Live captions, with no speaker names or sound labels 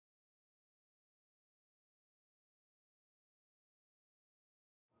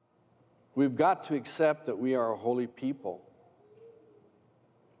We've got to accept that we are a holy people.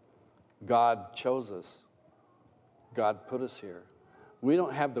 God chose us. God put us here. We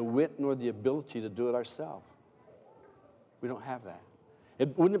don't have the wit nor the ability to do it ourselves. We don't have that.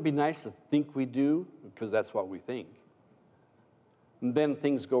 Wouldn't it be nice to think we do? Because that's what we think. And then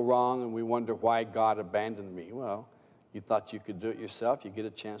things go wrong and we wonder why God abandoned me. Well, you thought you could do it yourself. You get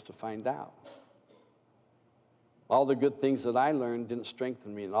a chance to find out. All the good things that I learned didn't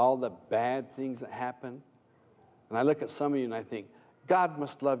strengthen me, and all the bad things that happened. And I look at some of you and I think, God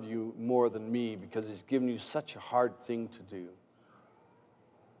must love you more than me because he's given you such a hard thing to do.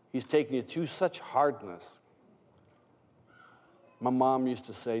 He's taken you through such hardness. My mom used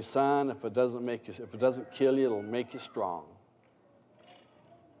to say, son, if it doesn't kill you, it'll make you strong.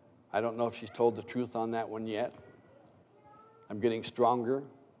 I don't know if she's told the truth on that one yet. I'm getting stronger.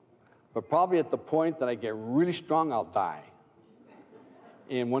 But probably at the point that I get really strong, I'll die.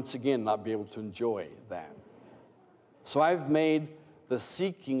 And once again, not be able to enjoy that. So I've made the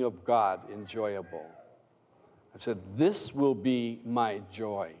seeking of God enjoyable. I said, this will be my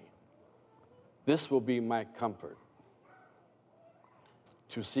joy. This will be my comfort.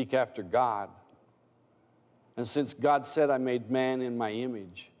 To seek after God. And since God said I made man in my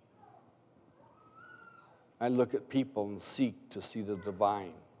image, I look at people and seek to see the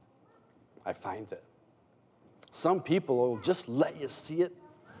divine. I find it. Some people will just let you see it,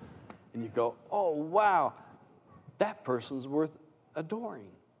 and you go, oh, wow, that person's worth adoring.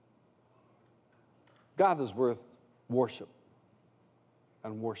 God is worth worship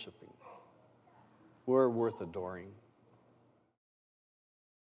and worshiping. We're worth adoring.